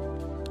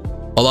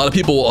 A lot of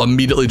people will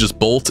immediately just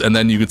bolt and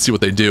then you can see what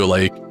they do.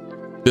 Like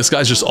this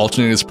guy's just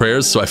alternating his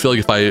prayers. So I feel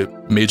like if I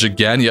mage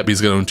again, yep,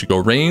 he's going to go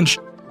range.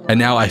 And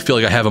now I feel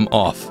like I have him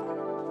off.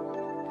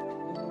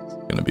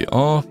 It's going to be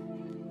off.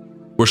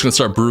 We're just going to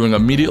start brewing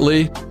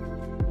immediately.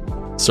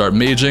 Start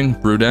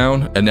maging, brew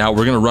down, and now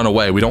we're going to run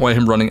away. We don't want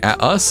him running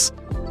at us.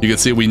 You can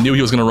see we knew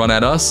he was going to run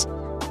at us.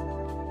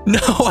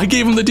 No, I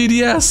gave him the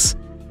DDS.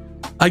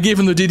 I gave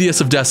him the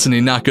DDS of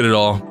Destiny. Not good at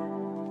all.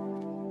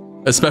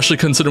 Especially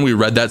considering we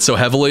read that so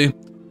heavily,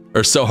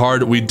 or so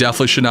hard, we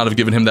definitely should not have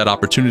given him that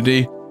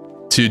opportunity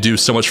to do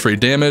so much free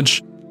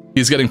damage.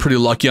 He's getting pretty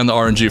lucky on the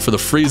RNG for the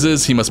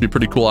freezes. He must be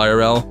pretty cool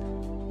IRL.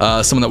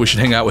 Someone that we should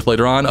hang out with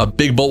later on. A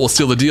big bolt will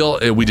seal the deal.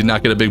 We did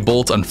not get a big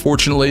bolt,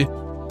 unfortunately,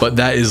 but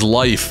that is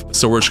life.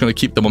 So we're just going to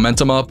keep the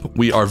momentum up.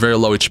 We are very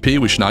low HP.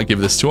 We should not give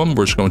this to him.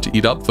 We're just going to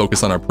eat up,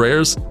 focus on our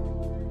prayers.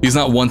 He's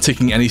not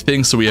one-ticking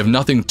anything, so we have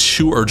nothing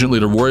too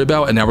urgently to worry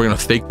about. And now we're going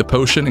to fake the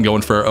potion and go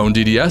in for our own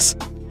DDS.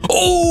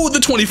 Oh,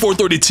 the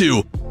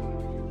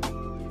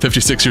 2432.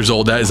 56 years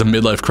old. That is a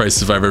midlife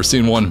crisis if I've ever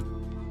seen one.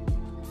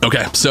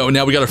 Okay, so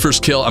now we got our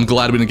first kill. I'm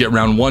glad we didn't get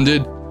round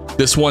one-ded.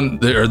 This one,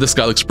 or this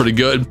guy looks pretty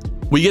good.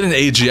 We get an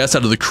AGS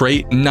out of the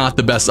crate. Not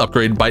the best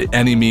upgrade by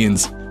any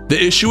means.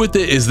 The issue with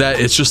it is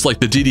that it's just like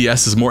the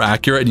DDS is more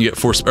accurate and you get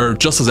 4, or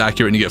just as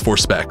accurate and you get 4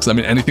 specs. I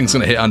mean, anything's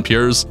going to hit on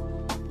pures.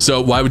 So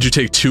why would you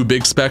take 2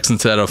 big specs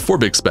instead of 4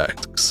 big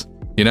specs?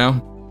 You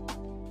know?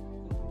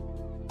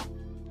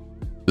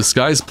 This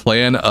guy's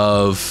plan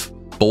of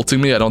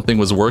bolting me I don't think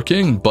was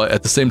working, but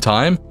at the same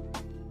time,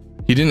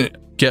 he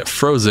didn't get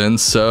frozen,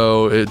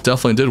 so it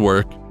definitely did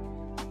work.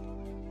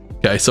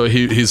 Okay, so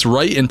he's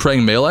right in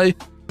praying melee,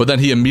 but then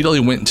he immediately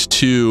went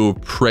to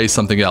pray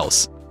something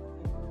else.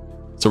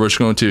 So we're just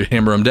going to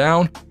hammer him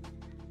down,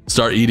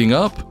 start eating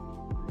up.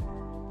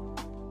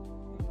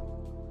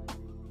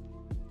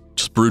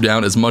 Just brew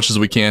down as much as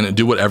we can and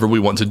do whatever we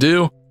want to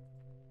do.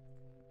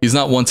 He's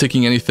not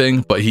one-ticking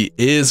anything, but he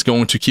is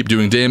going to keep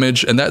doing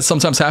damage, and that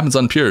sometimes happens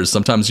on pures.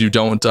 Sometimes you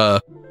don't,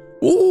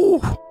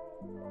 ooh,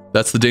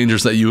 that's the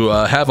dangers that you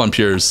have on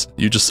pures.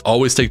 You just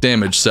always take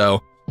damage,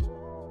 so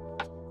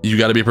you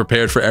got to be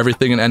prepared for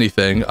everything and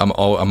anything. I'm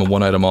a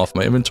 1 item off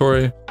my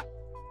inventory.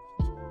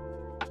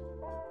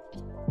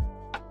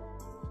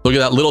 Look at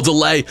that little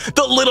delay.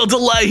 The little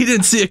delay. He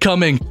didn't see it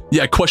coming.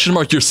 Yeah, question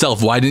mark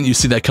yourself. Why didn't you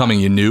see that coming,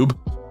 you noob?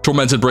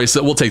 Tormented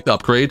bracelet. We'll take the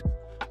upgrade.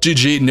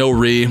 GG. No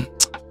re.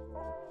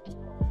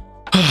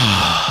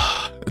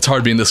 It's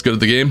hard being this good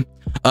at the game.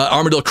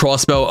 Armadillo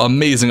crossbow.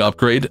 Amazing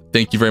upgrade.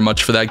 Thank you very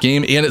much for that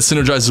game. And it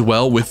synergizes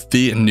well with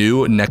the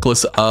new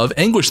necklace of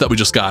anguish that we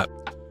just got.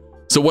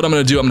 So what I'm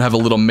going to do, I'm going to have a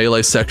little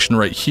melee section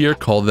right here.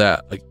 Call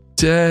that a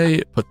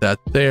day. Put that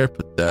there.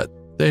 Put that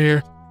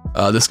there.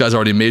 This guy's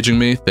already maging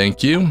me.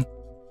 Thank you.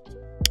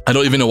 I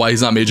don't even know why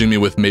he's not maging me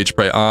with Mage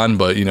Prey on,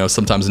 but you know,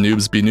 sometimes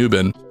noobs be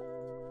noobin'.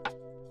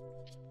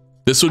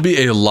 This would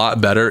be a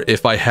lot better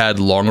if I had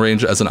long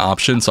range as an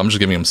option, so I'm just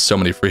giving him so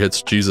many free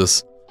hits,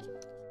 Jesus.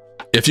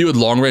 If you had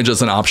long range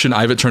as an option,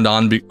 I have it turned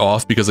on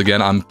off because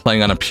again, I'm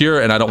playing on a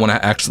pure and I don't want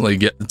to accidentally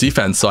get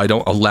defense, so I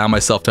don't allow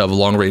myself to have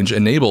long range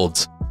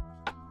enabled.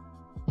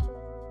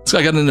 This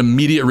guy got an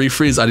immediate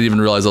refreeze. I didn't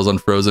even realize I was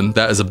unfrozen.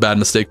 That is a bad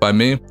mistake by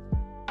me.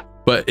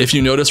 But if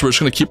you notice, we're just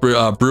going to keep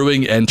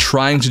brewing and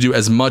trying to do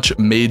as much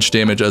mage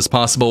damage as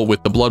possible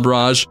with the blood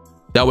barrage.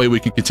 That way we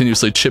can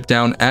continuously chip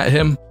down at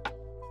him.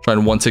 Trying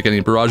to one-tick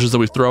any barrages that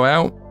we throw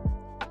out.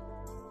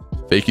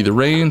 Fakey the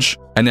range.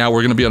 And now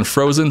we're going to be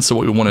unfrozen. So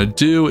what we want to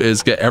do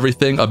is get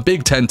everything. A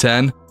big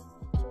 10-10.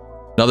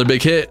 Another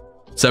big hit.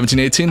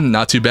 17-18.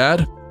 Not too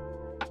bad.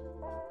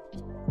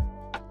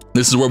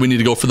 This is where we need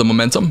to go for the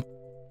momentum.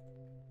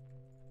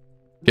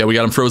 Okay, we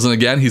got him frozen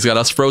again. He's got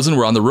us frozen.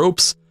 We're on the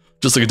ropes.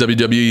 Just like a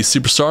WWE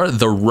superstar,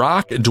 The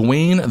Rock,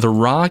 Dwayne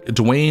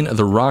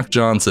The Rock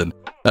Johnson.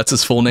 That's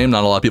his full name.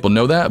 Not a lot of people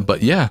know that,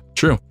 but yeah,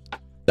 true.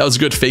 That was a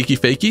good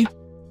fakey.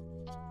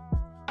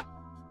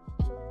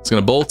 It's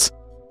gonna bolt.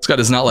 This guy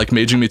does not like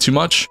maging me too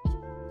much.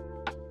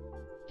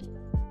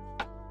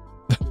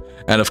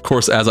 And of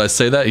course, as I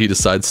say that, he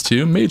decides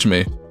to mage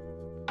me.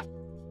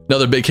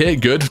 Another big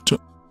hit, good.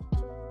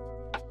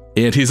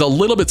 And he's a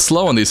little bit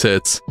slow on these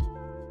hits.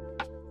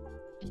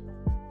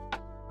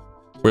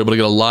 We're able to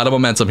get a lot of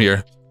momentum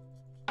here.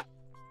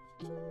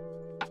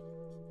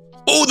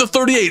 Oh, the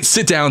 38.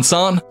 Sit down,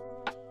 son.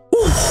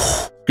 Ooh,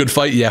 good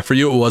fight. Yeah, for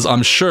you it was,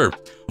 I'm sure.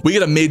 We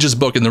get a mage's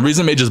book, and the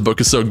reason mage's book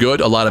is so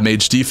good, a lot of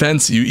mage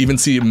defense, you even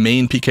see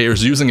main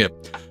PKers using it.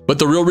 But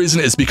the real reason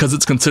is because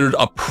it's considered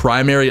a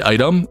primary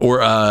item,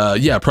 or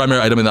yeah, primary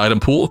item in the item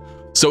pool.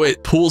 So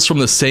it pulls from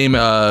the same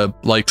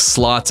like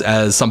slots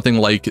as something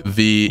like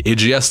the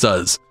AGS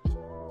does.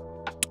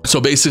 So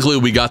basically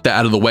we got that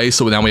out of the way,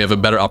 so now we have a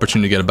better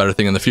opportunity to get a better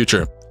thing in the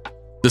future.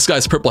 This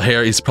guy's purple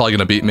hair, he's probably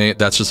gonna beat me.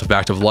 That's just a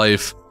fact of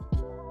life.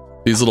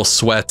 These little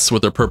sweats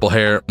with their purple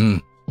hair.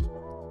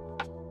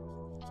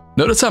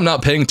 Notice I'm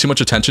not paying too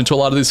much attention to a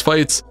lot of these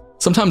fights.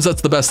 Sometimes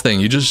that's the best thing.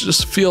 You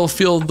just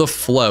feel the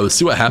flow,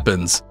 see what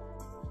happens.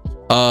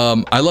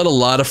 I let a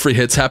lot of free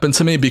hits happen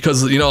to me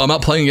because, you know, I'm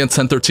not playing against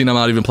 10-13, I'm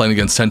not even playing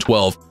against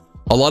 10-12.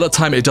 A lot of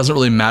time, it doesn't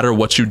really matter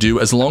what you do.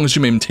 As long as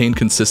you maintain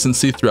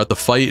consistency throughout the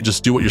fight,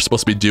 just do what you're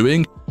supposed to be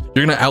doing,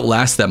 you're gonna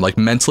outlast them. Like,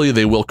 mentally,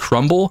 they will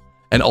crumble,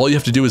 and all you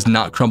have to do is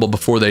not crumble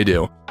before they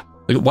do.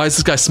 Like, why is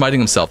this guy smiting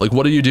himself? Like,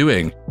 what are you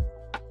doing?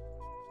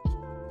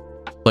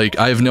 Like,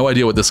 I have no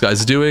idea what this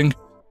guy's doing.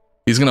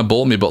 He's gonna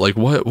bolt me, but like,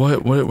 what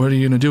are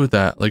you gonna do with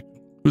that? Like,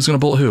 who's gonna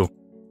bolt who?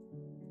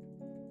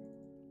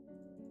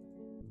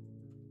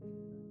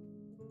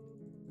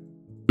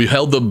 We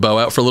held the bow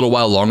out for a little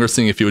while longer,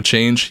 seeing if he would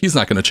change. He's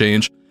not gonna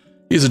change.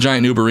 He's a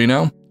giant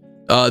nooberino.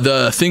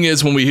 The thing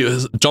is, when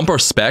we jump our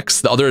specs,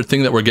 the other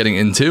thing that we're getting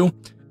into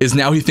is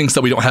now he thinks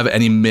that we don't have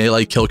any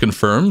melee kill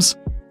confirms,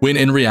 when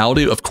in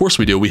reality, of course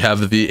we do. We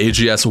have the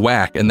AGS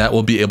whack, and that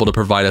will be able to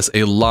provide us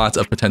a lot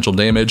of potential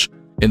damage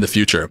in the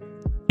future.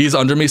 He's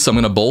under me, so I'm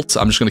gonna bolt.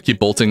 I'm just gonna keep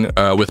bolting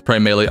with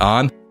Prime Melee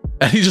on.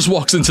 And he just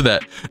walks into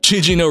that.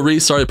 GG no re,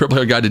 sorry, the purple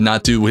hair guy did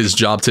not do his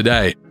job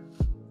today.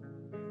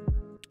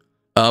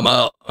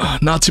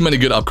 Not too many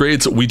good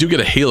upgrades. We do get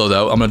a Halo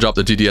though. I'm gonna drop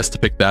the DDS to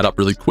pick that up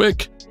really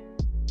quick.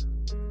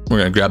 We're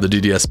gonna grab the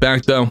DDS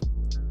back though.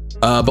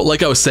 But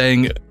like I was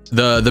saying,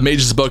 the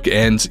Mage's Book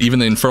and even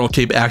the Infernal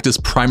Cape act as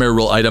primary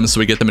roll items, so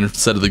we get them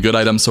instead of the good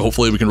items, so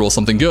hopefully we can roll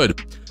something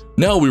good.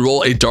 No, we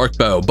roll a Dark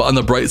Bow, but on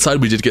the bright side,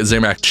 we did get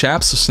Zamak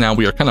Chaps, so now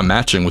we are kind of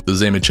matching with the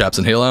Zamak Chaps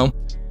in Halo.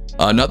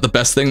 Not the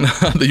best thing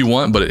that you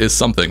want, but it is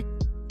something.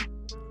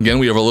 Again,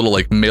 we have a little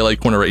like melee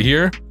corner right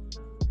here,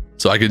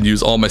 so I can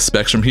use all my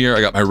specs from here.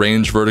 I got my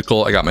range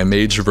vertical, I got my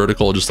mage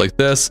vertical, just like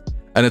this,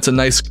 and it's a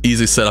nice,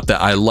 easy setup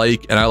that I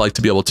like, and I like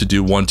to be able to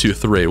do 1, 2,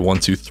 3, 1,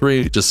 2,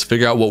 3. Just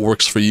figure out what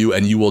works for you,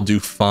 and you will do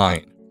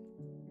fine.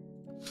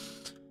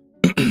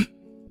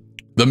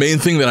 The main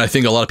thing that I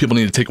think a lot of people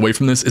need to take away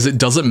from this is it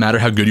doesn't matter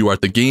how good you are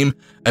at the game,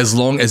 as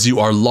long as you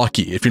are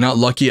lucky. If you're not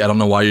lucky, I don't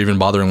know why you're even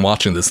bothering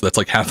watching this. That's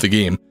like half the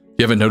game. If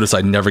you haven't noticed,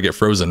 I never get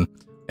frozen.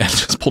 And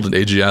just pulled an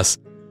AGS.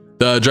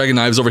 The Dragon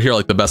Knives over here are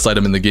like the best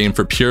item in the game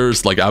for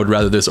pures. Like, I would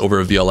rather this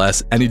over a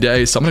VLS any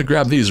day. So I'm gonna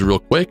grab these real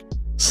quick.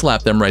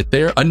 Slap them right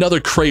there. Another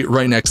crate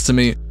right next to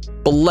me.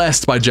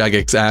 Blessed by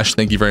Jagex Ash.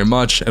 Thank you very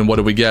much. And what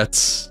do we get?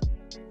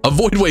 A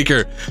Void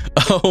Waker.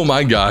 Oh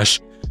my gosh.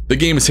 The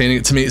game is handing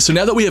it to me. So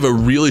now that we have a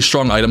really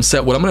strong item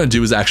set, what I'm going to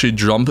do is actually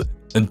dump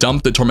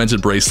the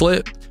Tormented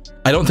Bracelet.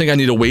 I don't think I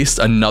need to waste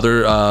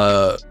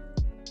another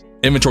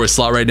inventory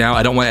slot right now.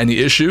 I don't want any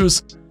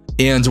issues.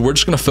 And we're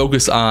just going to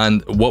focus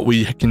on what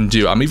we can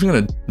do. I'm even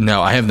going to...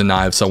 No, I have the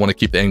knives, so I want to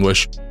keep the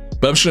Anguish.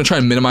 But I'm just going to try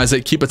and minimize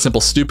it. Keep it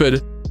simple,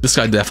 stupid. This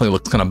guy definitely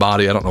looks kind of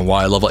body. I don't know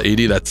why. Level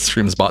 80, that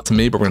screams bot to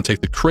me. But we're going to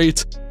take the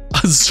crate.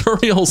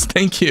 Azuriel's,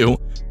 thank you.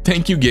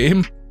 Thank you,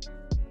 game.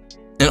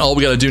 And all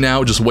we got to do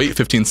now is just wait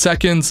 15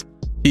 seconds.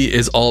 He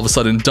is all of a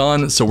sudden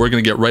done. So we're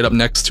going to get right up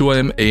next to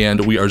him.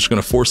 And we are just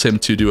going to force him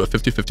to do a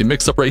 50-50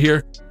 mix-up right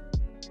here.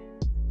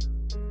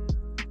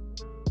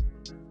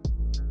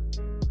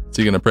 Is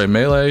he going to play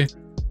melee?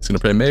 He's going to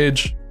play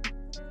mage.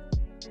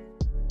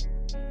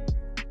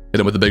 Hit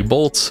him with the big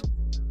bolt.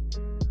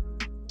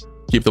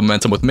 Keep the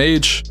momentum with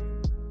mage.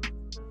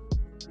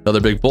 Another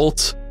big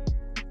bolt.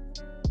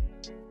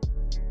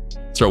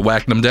 Start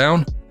whacking him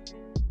down.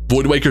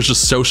 Void Waker's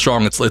just so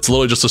strong. It's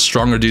literally just a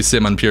stronger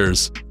DCM on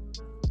pures.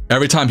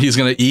 Every time he's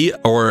going to eat,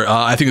 or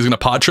I think he's going to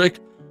pod trick.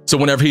 So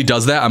whenever he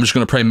does that, I'm just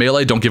going to pray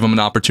melee. Don't give him an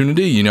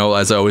opportunity. You know,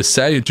 as I always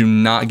say, do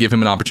not give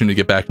him an opportunity to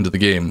get back into the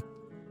game.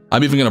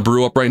 I'm even going to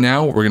brew up right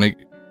now. We're going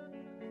to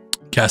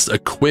cast a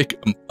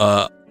quick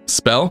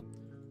spell.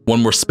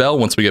 One more spell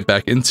once we get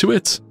back into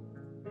it.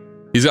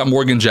 He's got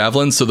Morgan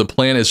Javelin, so the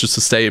plan is just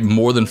to stay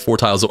more than 4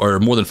 tiles or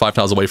more than 5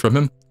 tiles away from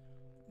him.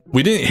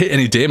 We didn't hit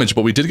any damage,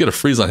 but we did get a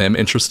freeze on him.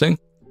 Interesting.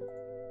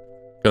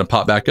 Gonna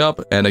pop back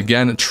up, and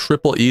again,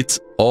 triple eat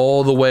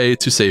all the way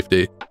to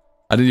safety.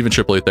 I didn't even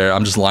triple eat there.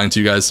 I'm just lying to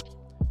you guys.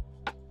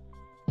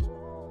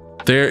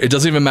 There, it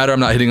doesn't even matter I'm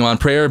not hitting him on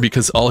prayer,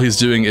 because all he's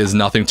doing is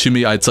nothing to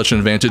me. I had such an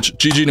advantage.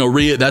 GG no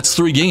re, that's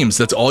 3 games.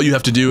 That's all you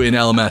have to do in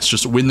LMS.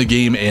 Just win the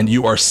game, and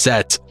you are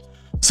set.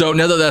 So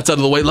now that that's out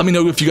of the way, let me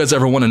know if you guys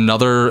ever want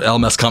another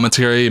LMS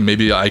commentary.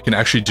 Maybe I can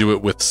actually do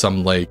it with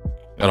some, like,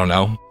 I don't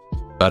know,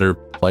 better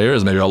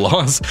players. Maybe I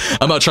lost.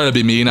 I'm not trying to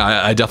be mean.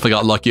 I definitely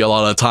got lucky a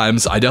lot of the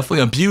times. I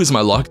definitely abuse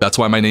my luck. That's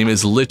why my name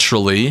is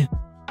literally...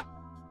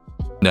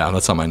 No,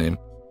 that's not my name.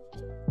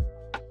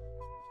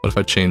 What if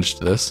I changed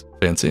to this?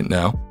 Fancy?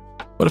 No.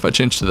 What if I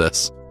changed to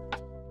this?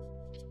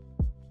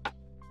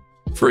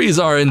 Freeze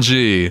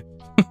RNG.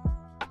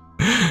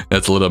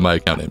 That's a little of my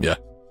account name, yeah.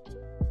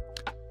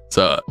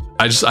 So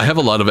I have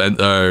a lot of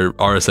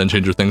RSN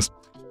changer things.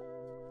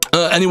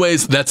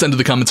 Anyways, that's the end of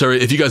the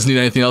commentary. If you guys need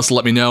anything else,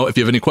 let me know. If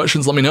you have any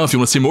questions, let me know. If you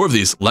want to see more of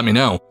these, let me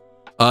know.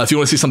 If you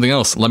want to see something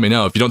else, let me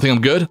know. If you don't think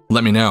I'm good,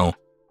 let me know.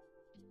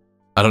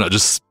 I don't know,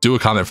 just do a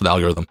comment for the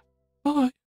algorithm. Bye.